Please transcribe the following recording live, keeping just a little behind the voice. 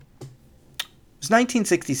was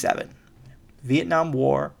 1967. The Vietnam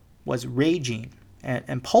War was raging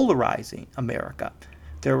and polarizing America.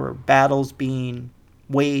 There were battles being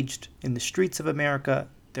waged in the streets of America.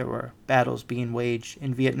 There were battles being waged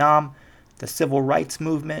in Vietnam. The civil rights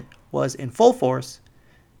movement was in full force,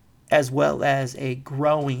 as well as a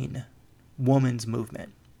growing women's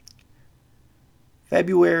movement.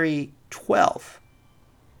 February 12th,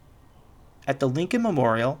 at the Lincoln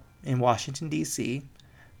Memorial in Washington, D.C.,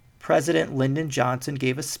 President Lyndon Johnson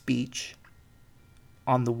gave a speech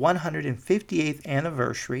on the 158th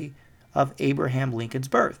anniversary of Abraham Lincoln's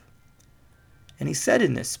birth. And he said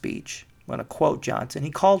in this speech, I'm going to quote Johnson,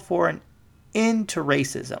 he called for an end to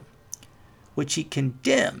racism, which he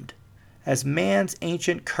condemned as man's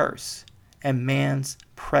ancient curse and man's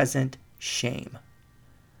present shame.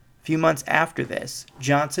 A few months after this,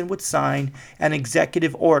 Johnson would sign an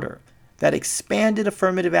executive order that expanded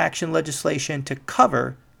affirmative action legislation to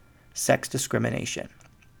cover sex discrimination.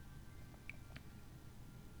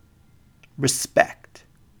 Respect.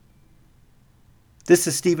 This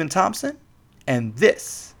is Stephen Thompson, and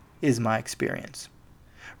this is my experience.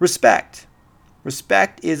 Respect.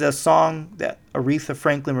 Respect is a song that Aretha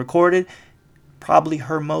Franklin recorded, probably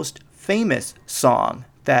her most famous song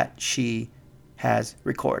that she has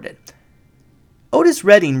recorded. Otis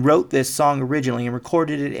Redding wrote this song originally and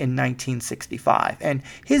recorded it in 1965, and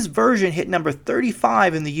his version hit number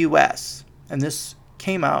 35 in the US, and this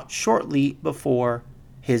came out shortly before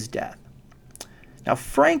his death. Now,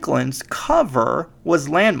 Franklin's cover was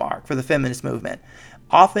landmark for the feminist movement,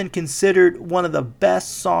 often considered one of the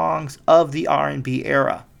best songs of the R&B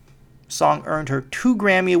era. The song earned her 2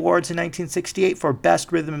 Grammy Awards in 1968 for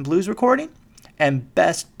Best Rhythm and Blues Recording and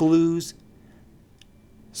Best Blues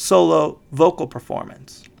Solo Vocal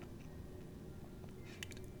Performance.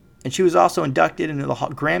 And she was also inducted into the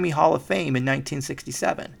Grammy Hall of Fame in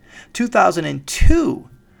 1967. 2002,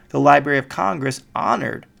 the Library of Congress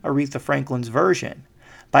honored Aretha Franklin's version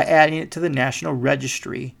by adding it to the National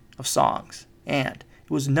Registry of Songs. And it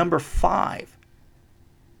was number 5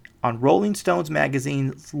 on Rolling Stones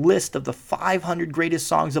magazine's list of the 500 greatest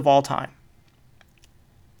songs of all time.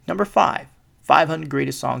 Number 5, 500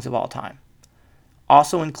 greatest songs of all time.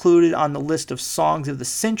 Also included on the list of songs of the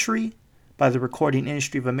century by the Recording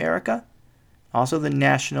Industry of America, also the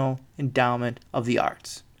National Endowment of the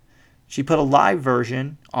Arts. She put a live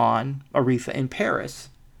version on Aretha in Paris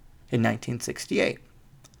in 1968.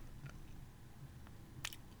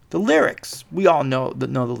 The lyrics, we all know the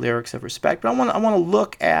lyrics of Respect, but I want to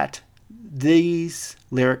look at these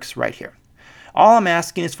lyrics right here. All I'm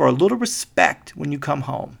asking is for a little respect when you come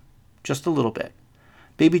home, just a little bit.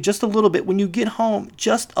 Baby, just a little bit. When you get home,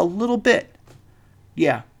 just a little bit.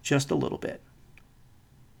 Yeah, just a little bit.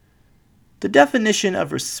 The definition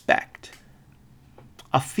of respect: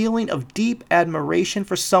 a feeling of deep admiration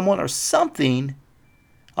for someone or something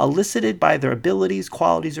elicited by their abilities,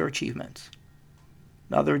 qualities, or achievements.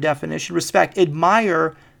 Another definition: respect,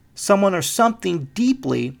 admire someone or something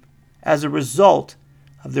deeply as a result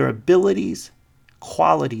of their abilities,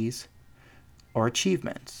 qualities, or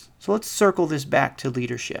achievements. So let's circle this back to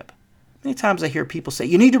leadership. Many times I hear people say,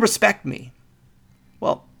 you need to respect me.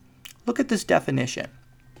 Well, look at this definition.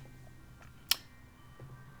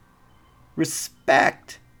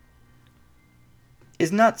 Respect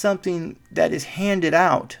is not something that is handed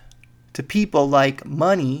out to people like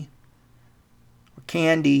money or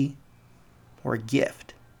candy or a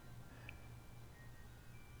gift.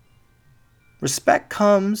 Respect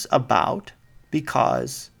comes about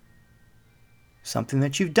because something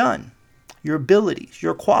that you've done, your abilities,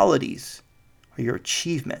 your qualities, or your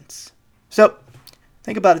achievements. So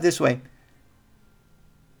think about it this way.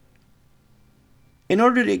 In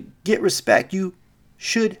order to get respect, you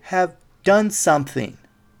should have done something.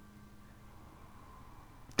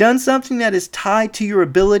 Done something that is tied to your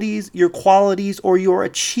abilities, your qualities, or your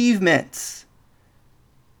achievements.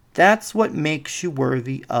 That's what makes you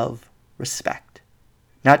worthy of respect.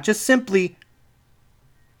 Not just simply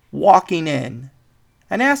walking in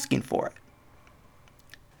and asking for it.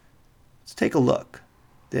 Let's take a look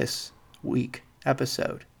this week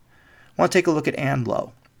episode. I want to take a look at Ann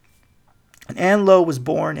Lowe. And Ann Lowe was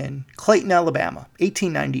born in Clayton, Alabama,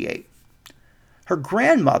 1898. Her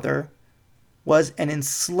grandmother was an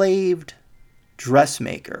enslaved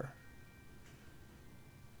dressmaker.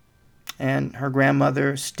 And her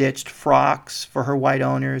grandmother stitched frocks for her white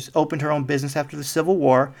owners, opened her own business after the Civil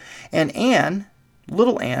War. And Ann,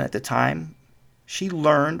 little Ann at the time, she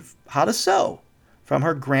learned how to sew from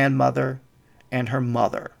her grandmother and her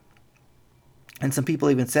mother. And some people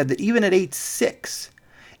even said that even at age 6,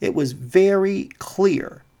 it was very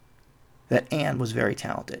clear that Ann was very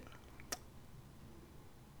talented.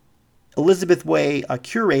 Elizabeth Way, a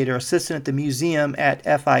curator assistant at the museum at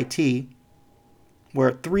FIT,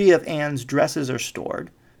 where 3 of Anne's dresses are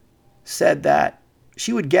stored, said that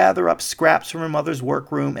she would gather up scraps from her mother's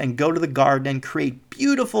workroom and go to the garden and create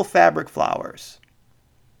beautiful fabric flowers.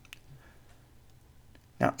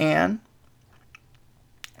 Now, Anne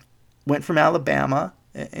went from Alabama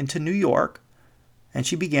into New York, and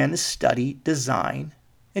she began to study design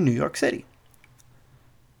in New York City.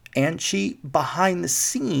 And she, behind the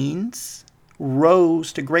scenes,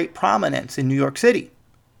 rose to great prominence in New York City.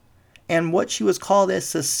 And what she was called as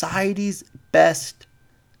society's best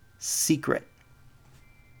secret.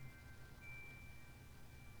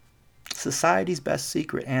 Society's best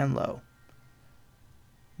secret, Anne Lowe.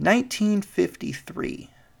 1953,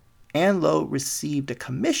 Anne Lowe received a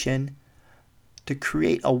commission to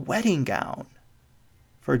create a wedding gown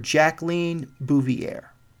for Jacqueline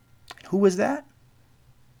Bouvier. Who was that?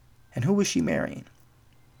 And who was she marrying?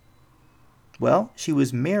 Well, she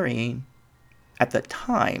was marrying, at the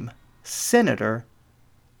time, Senator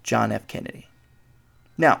John F. Kennedy.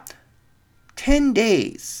 Now, 10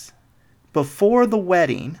 days before the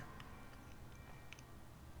wedding,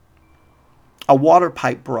 a water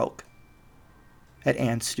pipe broke at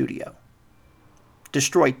Anne's studio,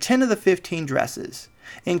 destroyed 10 of the 15 dresses,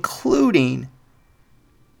 including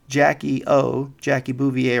Jackie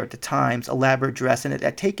Bouvier at the time's elaborate dress, and it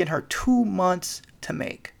had taken her 2 months to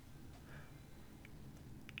make.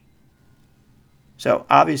 So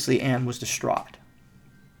obviously Anne was distraught.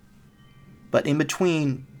 But in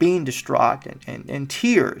between being distraught and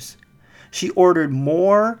tears, she ordered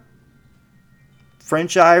more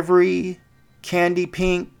French ivory, candy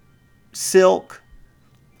pink, silk,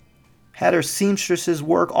 had her seamstresses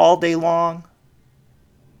work all day long,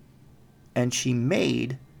 and she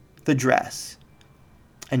made the dress.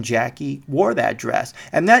 And Jackie wore that dress.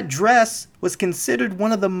 And that dress was considered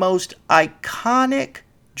one of the most iconic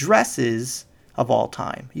dresses of all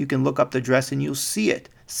time. You can look up the dress and you'll see it.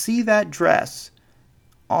 See that dress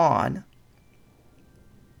on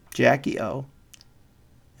Jackie O,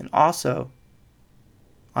 and also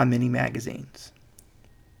on many magazines.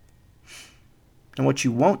 And what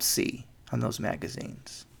you won't see on those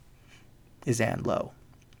magazines is Anne Lowe.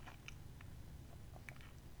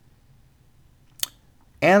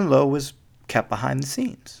 Anne Lowe was kept behind the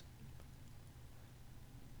scenes.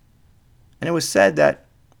 And it was said that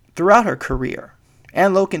throughout her career,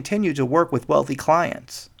 Anne Lowe continued to work with wealthy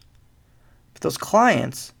clients. But those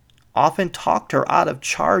clients often talked her out of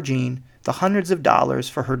charging the hundreds of dollars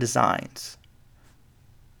for her designs.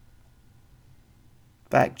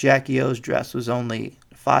 In fact, Jackie O's dress was only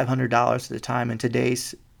 $500 at the time. In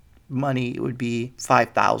today's money, it would be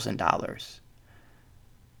 $5,000.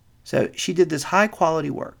 So she did this high quality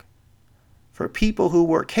work for people who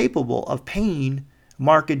were capable of paying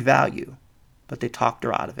market value, but they talked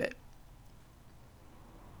her out of it.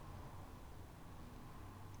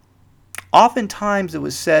 Oftentimes it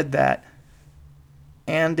was said that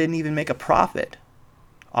Anne didn't even make a profit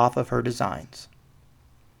off of her designs.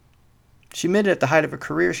 She admitted at the height of her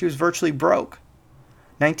career she was virtually broke.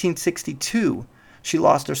 1962, she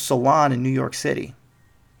lost her salon in New York City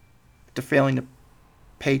after failing to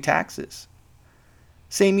pay taxes.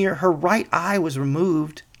 Same year, her right eye was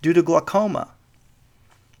removed due to glaucoma.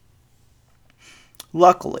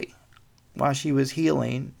 Luckily, while she was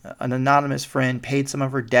healing, an anonymous friend paid some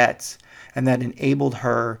of her debts, and that enabled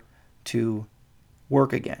her to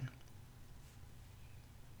work again.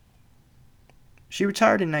 She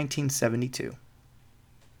retired in 1972.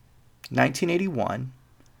 1981,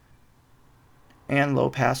 Anne Lowe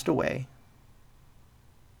passed away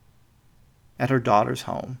at her daughter's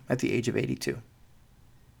home at the age of 82.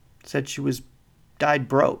 Said she died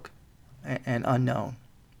broke and unknown.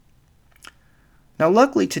 Now,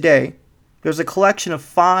 luckily today, there's a collection of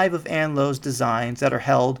 5 of Anne Lowe's designs that are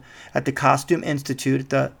held at the Costume Institute at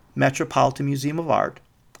the Metropolitan Museum of Art.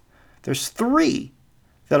 There's 3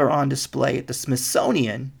 that are on display at the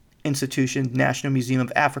Smithsonian Institution's National Museum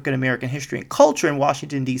of African American History and Culture in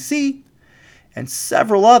Washington, D.C., and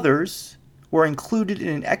several others were included in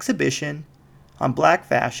an exhibition on black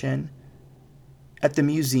fashion at the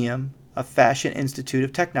Museum of Fashion Institute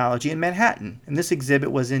of Technology in Manhattan. And this exhibit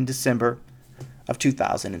was in December of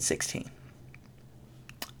 2016.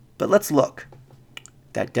 But let's look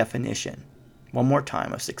at that definition one more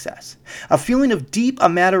time of success. A feeling of deep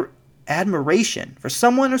admiration for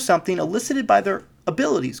someone or something elicited by their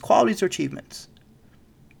abilities, qualities, or achievements.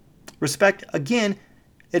 Respect, again,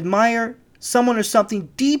 admire someone or something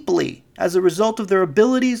deeply as a result of their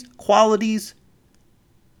abilities, qualities,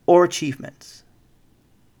 or achievements.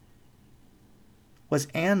 Was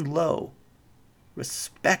Anne Lowe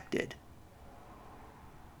respected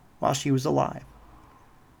while she was alive.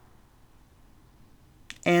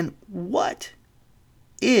 And what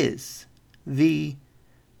is the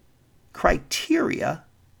criteria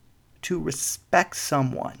to respect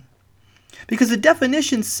someone? Because the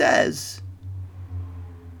definition says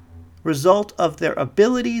result of their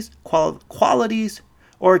abilities, qualities,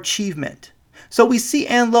 or achievement. So we see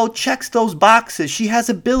Ann Lowe checks those boxes. She has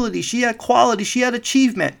ability, she had quality, she had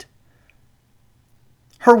achievement.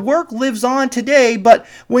 Her work lives on today, but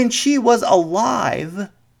when she was alive,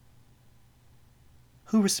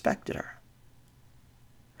 who respected her?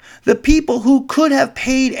 The people who could have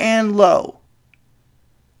paid Ann Lowe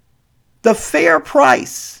the fair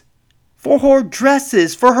price for her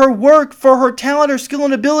dresses, for her work, for her talent, her skill,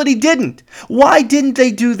 and ability didn't. Why didn't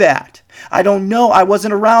they do that? I don't know. I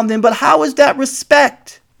wasn't around then, but how is that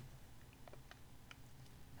respect?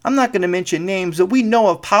 I'm not going to mention names, but we know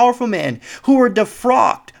of powerful men who were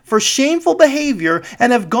defrocked for shameful behavior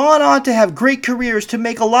and have gone on to have great careers, to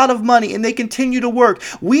make a lot of money, and they continue to work.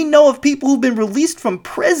 We know of people who've been released from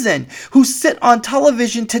prison who sit on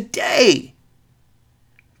television today.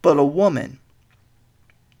 But a woman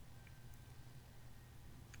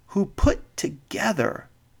who put together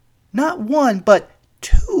not one, but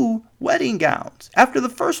 2 wedding gowns after the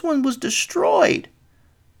first one was destroyed,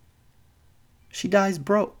 she dies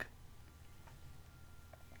broke.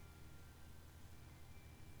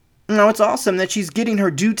 Now, it's awesome that she's getting her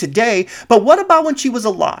due today, but what about when she was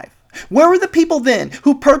alive? Where were the people then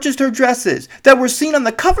who purchased her dresses that were seen on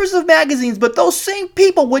the covers of magazines, but those same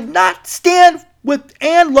people would not stand with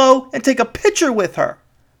Ann Lowe and take a picture with her?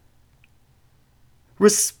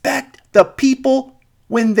 Respect the people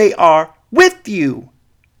when they are with you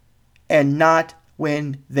and not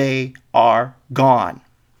when they are gone.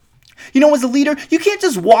 You know, as a leader, you can't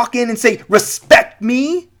just walk in and say, respect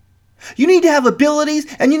me. You need to have abilities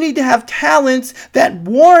and you need to have talents that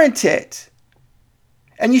warrant it.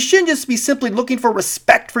 And you shouldn't just be simply looking for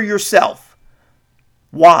respect for yourself.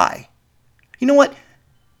 Why? You know what?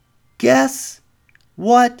 Guess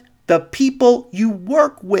what the people you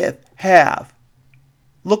work with have.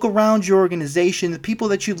 Look around your organization, the people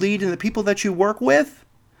that you lead and the people that you work with.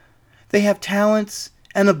 They have talents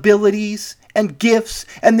and abilities and gifts,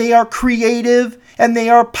 and they are creative and they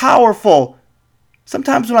are powerful.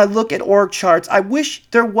 Sometimes when I look at org charts, I wish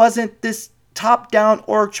there wasn't this top-down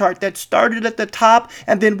org chart that started at the top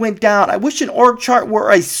and then went down. I wish an org chart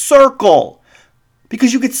were a circle,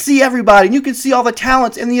 because you could see everybody and you could see all the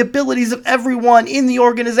talents and the abilities of everyone in the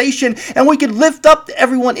organization, and we could lift up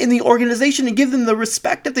everyone in the organization and give them the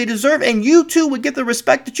respect that they deserve, and you too would get the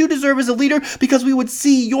respect that you deserve as a leader, because we would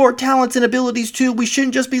see your talents and abilities too. We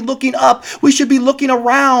shouldn't just be looking up, we should be looking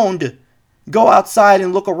around. Go outside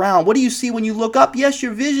and look around. What do you see when you look up? Yes,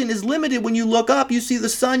 your vision is limited when you look up. You see the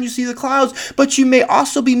sun, you see the clouds, but you may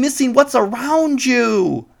also be missing what's around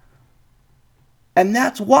you. And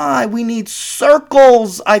that's why we need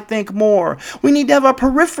circles, I think, more. We need to have our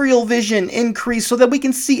peripheral vision increase so that we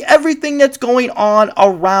can see everything that's going on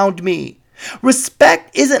around me.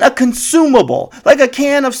 Respect isn't a consumable, like a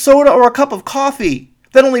can of soda or a cup of coffee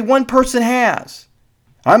that only one person has.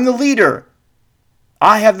 I'm the leader.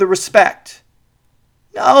 I have the respect.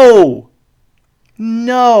 No.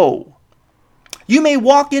 You may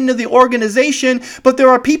walk into the organization, but there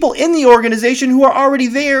are people in the organization who are already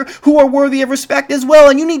there who are worthy of respect as well.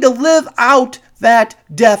 And you need to live out that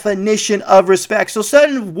definition of respect. So instead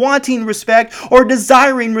of wanting respect or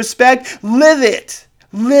desiring respect, live it.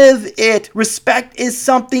 Live it. Respect is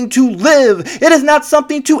something to live. It is not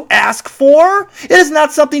something to ask for. It is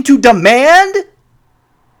not something to demand.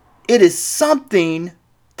 It is something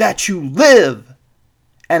that you live,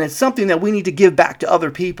 and it's something that we need to give back to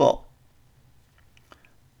other people.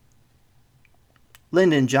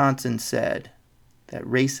 Lyndon Johnson said that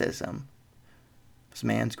racism was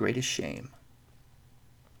man's greatest shame.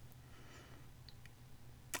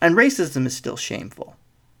 And racism is still shameful.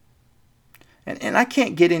 And I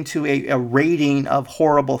can't get into a rating of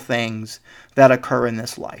horrible things that occur in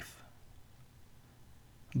this life.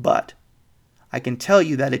 But I can tell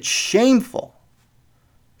you that it's shameful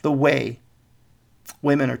the way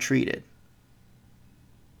women are treated.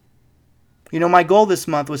 You know, my goal this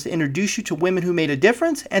month was to introduce you to women who made a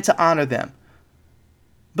difference and to honor them.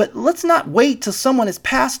 But let's not wait till someone has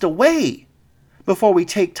passed away before we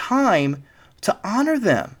take time to honor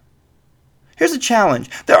them. Here's a challenge.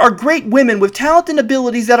 There are great women with talent and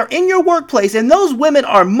abilities that are in your workplace, and those women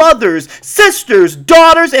are mothers, sisters,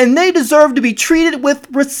 daughters, and they deserve to be treated with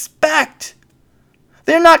respect.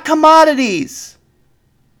 They're not commodities.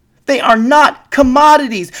 They are not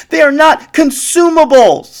commodities. They are not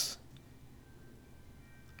consumables.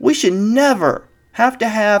 We should never have to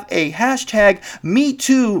have a hashtag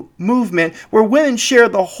 #MeToo movement where women share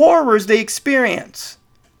the horrors they experience.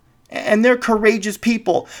 And they're courageous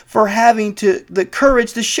people for having the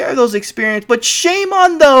courage to share those experiences. But shame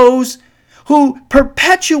on those who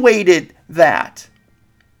perpetuated that.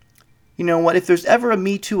 You know what? If there's ever a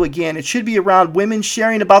Me Too again, it should be around women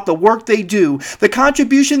sharing about the work they do, the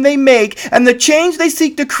contribution they make, and the change they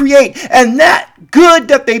seek to create, and that good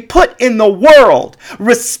that they put in the world.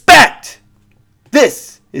 Respect!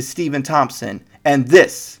 This is Stephen Thompson, and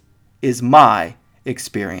this is my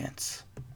experience.